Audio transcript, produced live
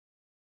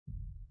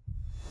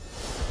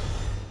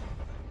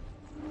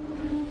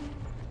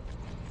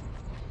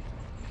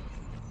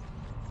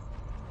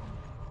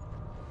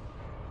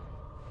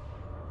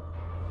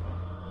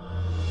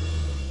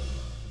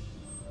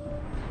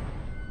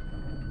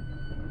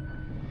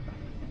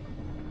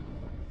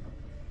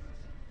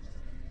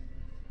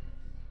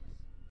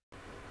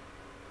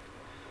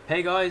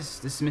Hey guys,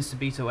 this is Mr.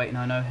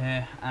 Beto890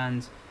 here,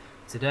 and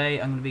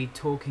today I'm going to be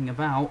talking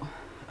about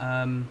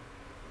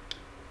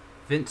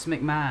Vince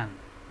McMahon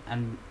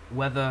and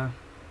whether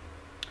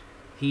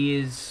he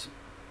is,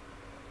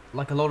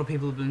 like a lot of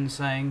people have been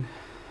saying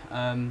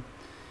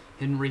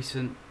in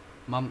recent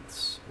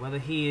months, whether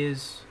he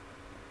is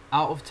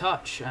out of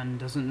touch and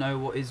doesn't know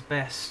what is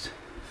best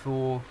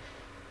for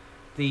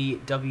the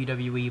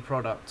WWE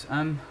product.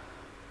 And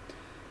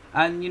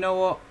you know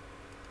what?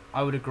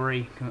 I would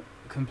agree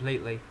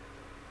completely.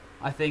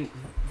 I think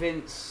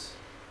Vince,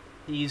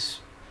 he's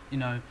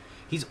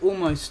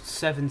almost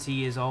 70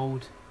 years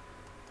old,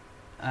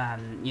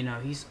 and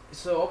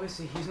so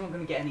obviously he's not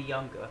going to get any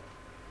younger.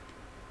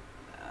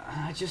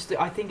 I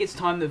think it's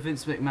time that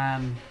Vince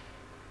McMahon,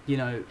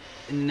 in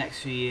the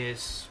next few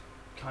years,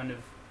 kind of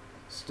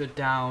stood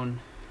down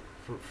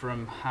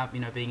from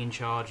being in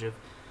charge of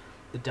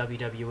the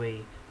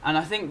WWE. And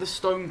I think the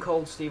Stone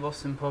Cold Steve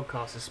Austin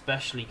podcast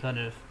especially kind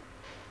of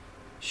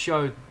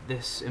showed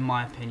this, in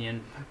my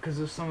opinion, because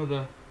of some of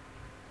the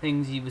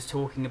things he was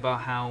talking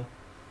about,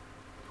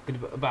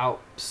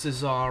 about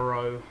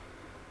Cesaro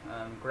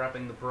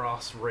grabbing the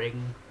brass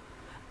ring,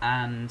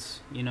 and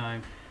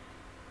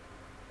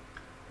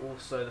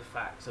also the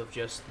fact of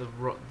just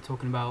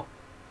talking about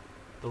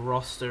the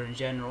roster in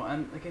general.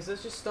 And okay, so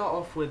let's just start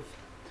off with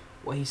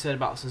what he said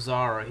about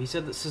Cesaro. He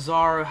said that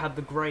Cesaro had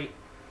the good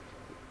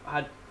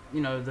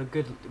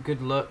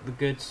look, the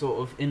good sort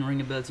of in-ring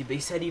ability, but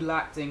he said he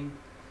lacked in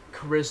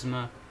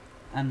charisma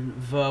and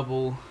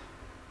verbal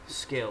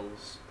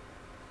skills.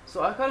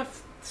 So I kind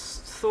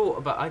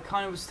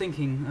of was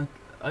thinking,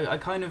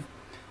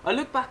 I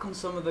look back on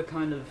some of the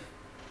kind of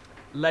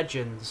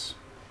legends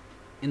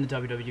in the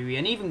WWE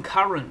and even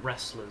current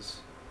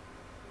wrestlers.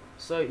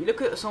 So you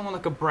look at someone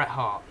like a Bret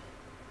Hart,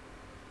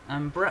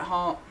 and Bret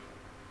Hart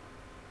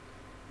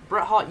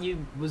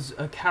was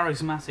a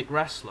charismatic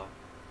wrestler.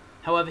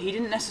 However, he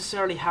didn't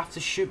necessarily have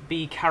to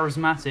be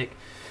charismatic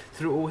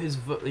through all his,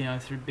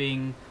 through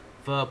being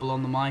verbal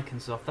on the mic and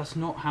stuff. That's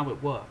not how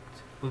it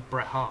worked with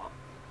Bret Hart.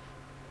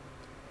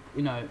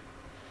 Having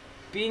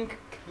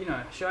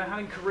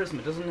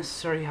charisma doesn't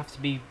necessarily have to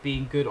be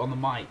being good on the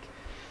mic.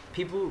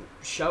 People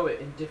show it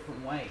in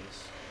different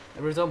ways.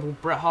 For example,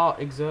 Bret Hart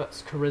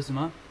exerts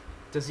charisma.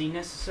 Does he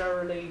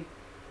necessarily,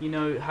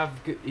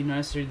 have good,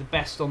 necessarily the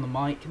best on the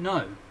mic?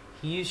 No.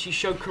 He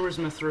showed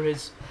charisma through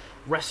his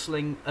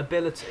wrestling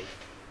ability.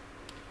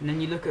 And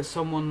then you look at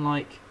someone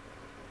like,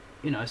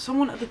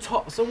 someone at the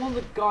top, so one of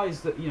the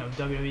guys that,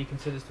 WWE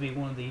considers to be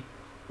one of the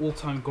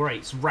all-time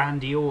greats,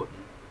 Randy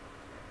Orton.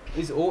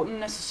 Is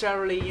Orton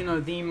necessarily,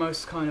 the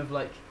most kind of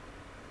like,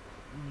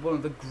 one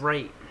of the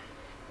great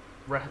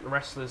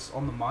wrestlers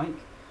on the mic?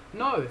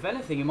 No, if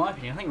anything, in my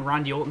opinion, I think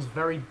Randy Orton's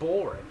very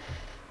boring,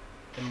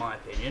 in my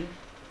opinion.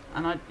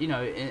 And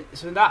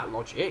so in that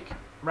logic,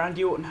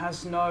 Randy Orton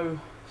has no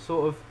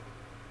sort of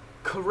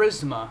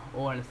charisma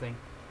or anything.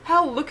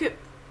 Hell, look at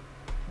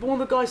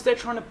one of the guys they're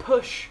trying to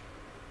push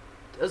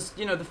as,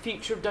 the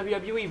future of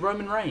WWE,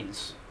 Roman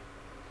Reigns.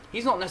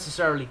 He's not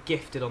necessarily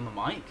gifted on the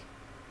mic.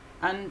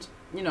 And,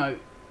 God,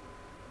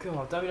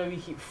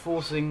 WWE keep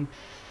forcing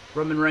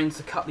Roman Reigns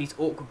to cut these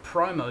awkward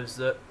promos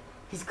that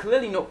he's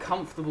clearly not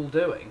comfortable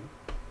doing.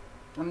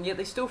 And yet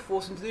they still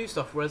force him to do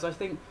stuff, whereas I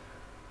think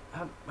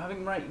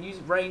having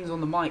Reigns on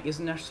the mic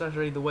isn't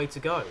necessarily the way to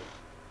go.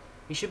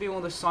 He should be one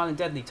of those silent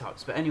deadly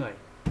types. But anyway,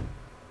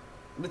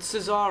 with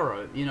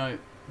Cesaro,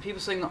 people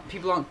saying that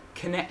people aren't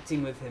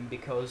connecting with him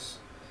because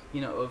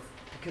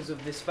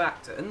of this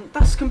factor, and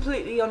that's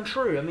completely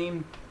untrue. I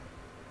mean,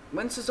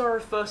 when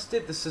Cesaro first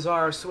did the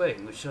Cesaro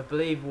swing, which I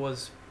believe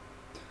was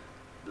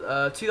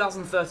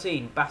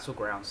 2013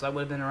 Battleground, so that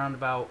would have been around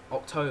about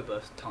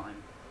October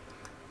time.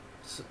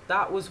 So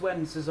that was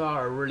when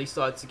Cesaro really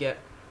started to get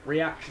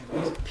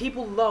reactions.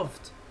 People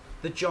loved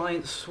the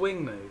giant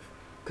swing move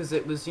because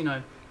it was,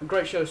 a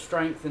great show of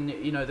strength, and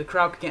the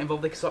crowd could get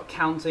involved. They could start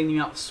counting the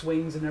amount of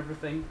swings and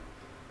everything,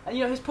 and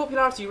his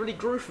popularity really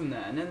grew from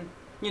there. And then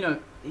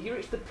he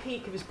reached the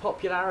peak of his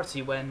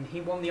popularity when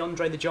he won the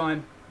Andre the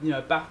Giant,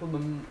 Battle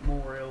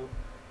Memorial.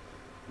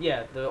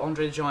 Yeah, the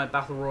Andre the Giant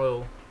Battle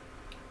Royal.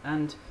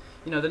 And,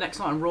 the next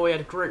night on Raw he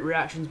had great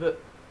reactions,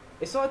 but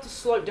it started to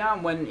slow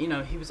down when,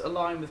 he was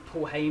aligned with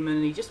Paul Heyman,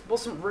 and he just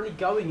wasn't really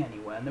going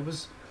anywhere, and there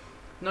was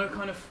no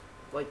kind of,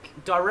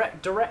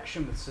 direct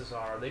direction with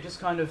Cesaro. They just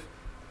kind of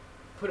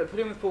put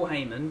him with Paul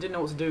Heyman, didn't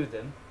know what to do with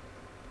him,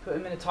 put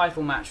him in a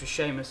title match with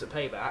Sheamus at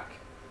Payback,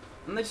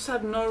 and they just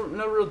had no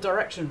real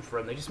direction for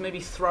him. They just maybe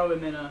throw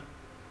him in a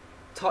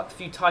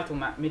few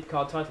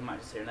mid-card title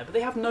matches here and there, but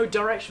they have no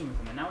direction with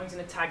him. And now he's in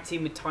a tag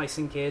team with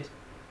Tyson Kidd.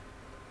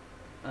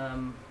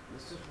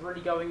 It's just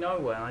really going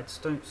nowhere. I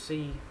don't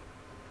see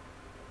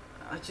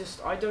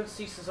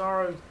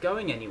Cesaro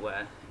going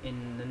anywhere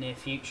in the near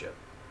future.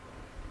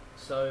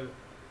 So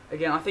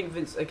again, I think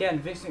Vince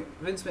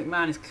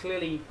McMahon is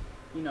clearly,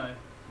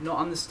 not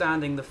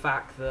understanding the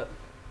fact that,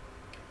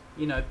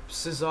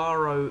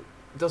 Cesaro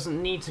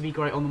doesn't need to be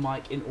great on the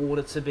mic in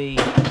order to be,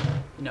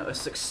 a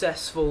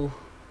successful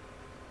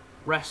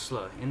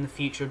wrestler in the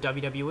future of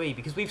WWE,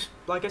 because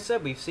like I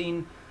said, we've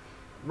seen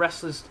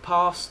wrestlers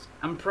past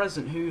and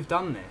present who've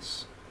done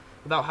this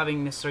without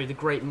having necessarily the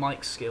great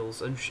mic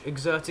skills and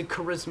exerted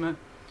charisma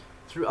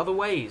through other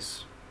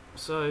ways.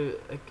 So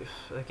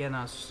again,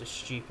 that's just a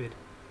stupid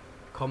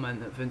comment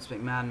that Vince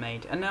McMahon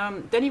made. And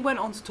then he went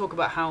on to talk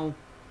about how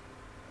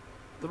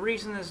the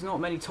reason there's not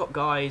many top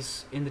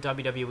guys in the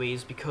WWE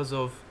is because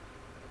of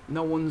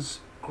no one's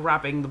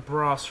grabbing the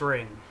brass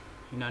ring.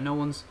 You know,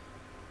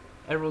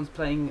 everyone's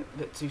playing a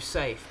bit too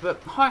safe.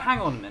 But hang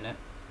on a minute.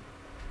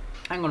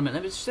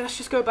 Let's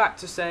just go back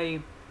to,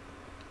 say,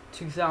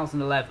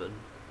 2011.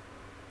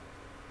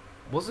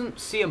 Wasn't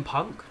CM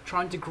Punk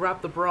trying to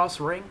grab the brass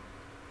ring?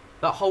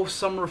 That whole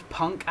Summer of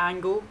Punk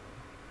angle?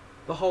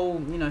 The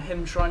whole, you know,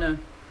 him trying to...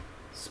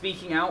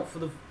 speaking out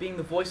for being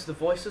the voice of the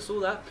voiceless, all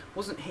that.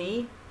 Wasn't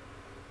he,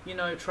 you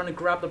know, trying to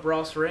grab the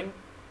brass ring?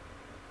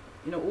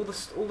 You know, all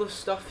the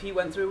stuff he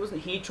went through,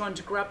 wasn't he trying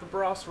to grab the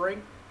brass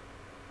ring?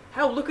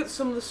 Hell, look at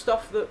some of the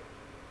stuff that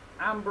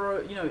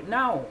Ambrose, you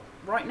know,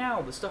 right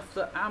now, the stuff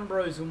that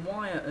Ambrose and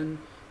Wyatt and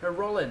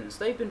Rollins,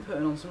 they've been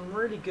putting on some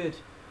really good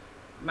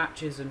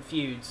matches and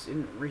feuds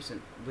in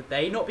recent. Would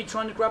they not be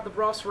trying to grab the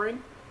brass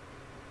ring?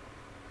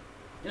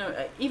 You know,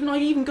 I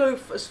even go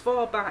as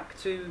far back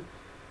to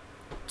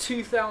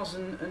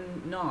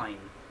 2009.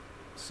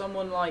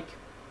 Someone like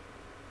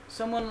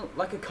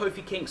a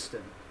Kofi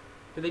Kingston,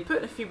 who they put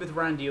in a feud with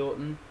Randy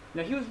Orton.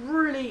 You know, he was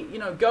really, you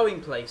know,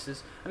 going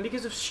places, and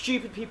because of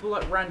stupid people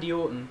like Randy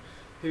Orton,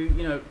 who,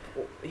 you know,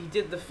 he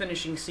did the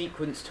finishing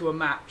sequence to a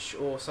match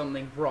or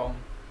something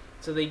wrong,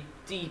 so they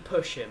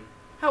de-push him.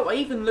 Hell, I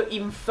even look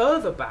even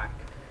further back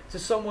to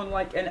someone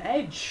like an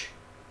Edge.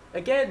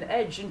 Again,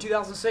 Edge in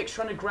 2006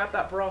 trying to grab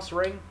that brass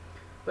ring,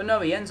 but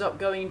no, he ends up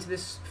going into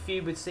this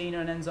feud with Cena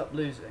and ends up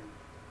losing.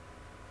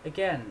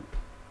 Again,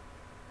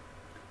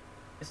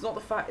 it's not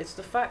the fact, it's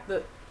the fact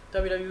that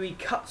WWE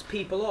cuts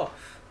people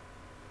off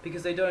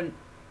because they don't,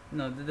 you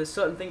know, there's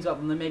certain things about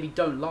them they maybe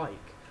don't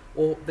like,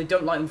 or they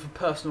don't like them for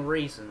personal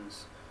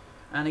reasons.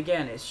 And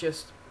again, it's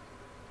just,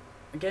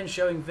 again,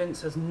 showing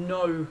Vince has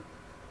no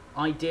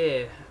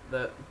idea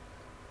that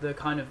the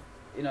kind of,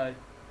 you know,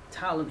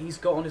 talent he's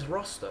got on his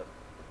roster.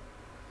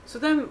 So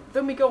then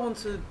we go on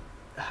to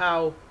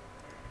how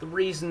the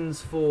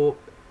reasons for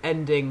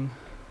ending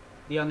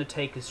the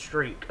Undertaker's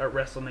streak at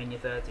WrestleMania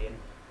 30, and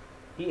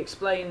he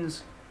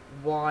explains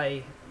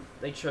why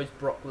they chose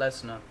Brock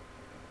Lesnar.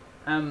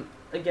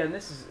 Again,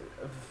 this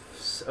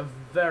is a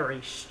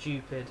very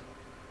stupid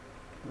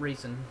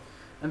reason,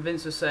 and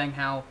Vince was saying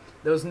how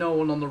there was no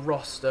one on the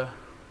roster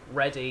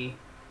ready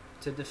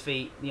to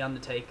defeat the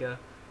Undertaker.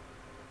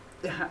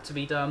 It had to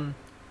be done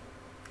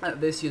at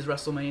this year's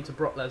WrestleMania to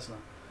Brock Lesnar.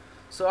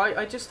 So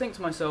I just think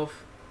to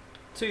myself,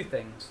 two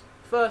things.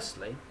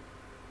 Firstly,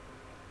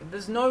 if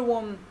there's no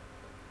one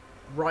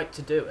right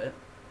to do it,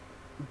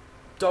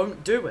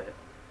 don't do it.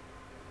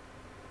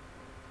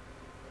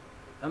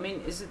 I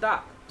mean, is it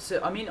that?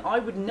 So, I mean,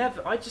 I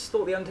just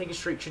thought the Undertaker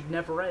streak should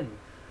never end.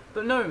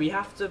 But no, we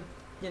have to,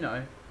 you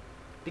know,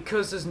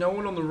 because there's no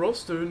one on the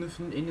roster in the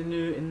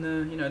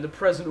you know, the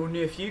present or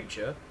near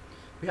future,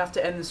 we have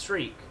to end the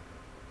streak.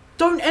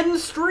 Don't end the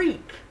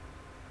streak!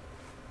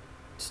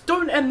 Just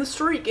don't end the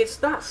streak. It's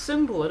that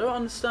simple. I don't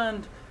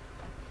understand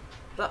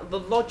the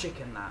logic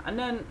in that. And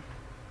then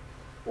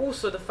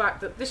also the fact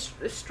that this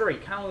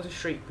streak, how long has this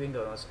streak been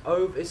going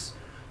on? It's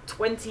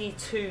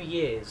 22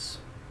 years.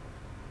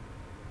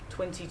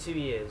 22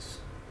 years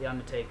the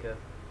Undertaker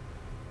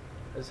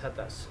has had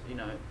that, you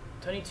know,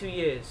 22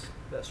 years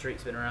that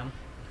streak's been around.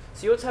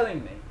 So you're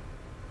telling me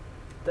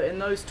that in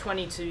those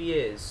 22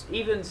 years,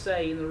 even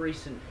say in the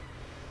recent,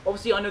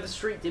 obviously I know the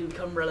streak didn't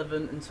become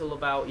relevant until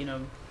about, you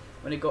know,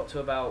 when it got to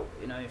about,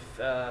 you know,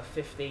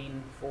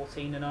 15,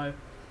 14 and 0.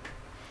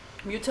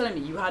 You're telling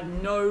me you had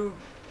no,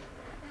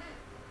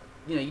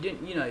 you know,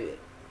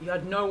 you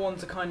had no one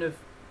to kind of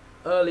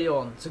early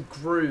on to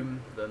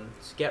groom them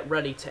to get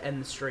ready to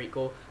end the streak,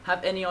 or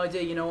have any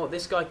idea, you know what,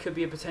 this guy could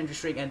be a potential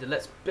streak ender,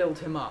 let's build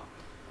him up.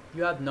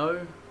 You had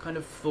no kind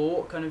of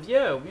thought, kind of,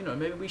 yeah, you know,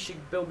 maybe we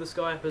should build this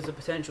guy up as a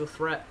potential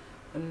threat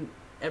and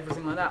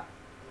everything like that.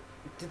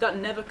 Did that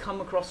never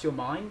come across your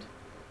mind?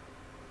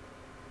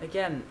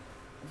 Again,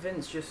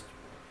 Vince just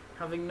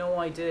having no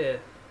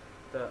idea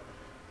that,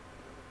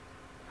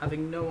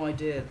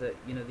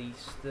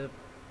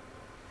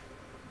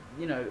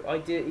 you know,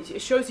 idea.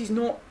 It shows he's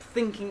not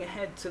thinking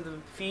ahead to the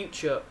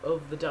future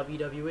of the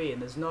WWE,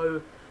 and there's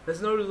no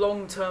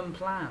long-term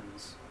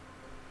plans,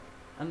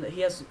 and that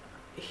he's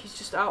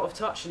just out of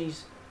touch, and he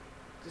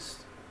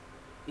just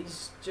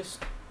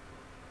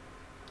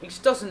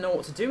doesn't know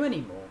what to do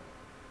anymore.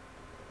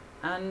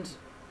 And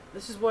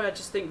this is why I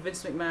just think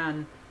Vince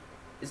McMahon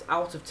is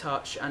out of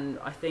touch, and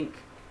I think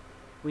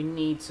he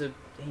needs to,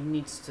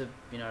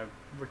 you know,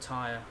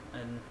 retire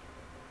and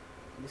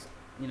just,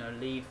 you know,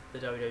 leave the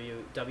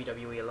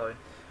WWE alone.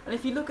 And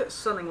if you look at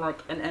something like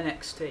an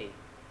NXT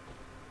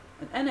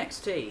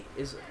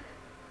is,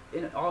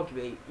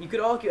 arguably, you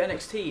could argue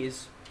NXT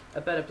is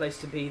a better place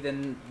to be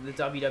than the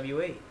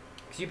WWE.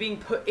 because you're being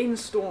put in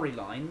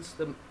storylines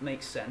that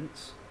make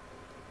sense.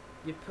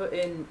 You put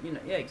in,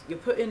 you're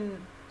put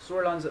in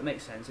storylines that make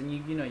sense, and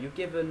you're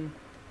given,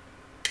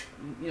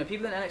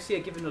 people in NXT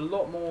are given a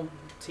lot more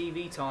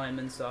TV time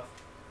and stuff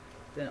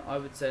than I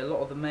would say a lot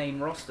of the main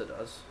roster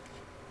does,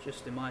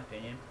 just in my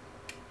opinion.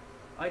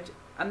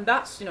 And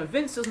that's,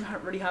 Vince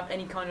doesn't really have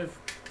any kind of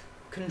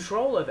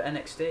control over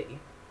NXT,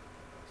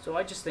 so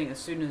I just think the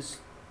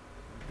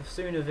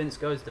sooner Vince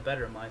goes, the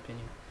better, in my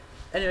opinion.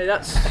 Anyway,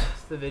 that's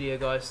the video,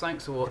 guys.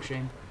 Thanks for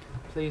watching.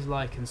 Please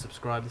like and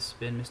subscribe. This has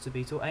been Mr.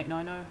 Beetle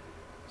 890,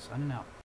 signing out.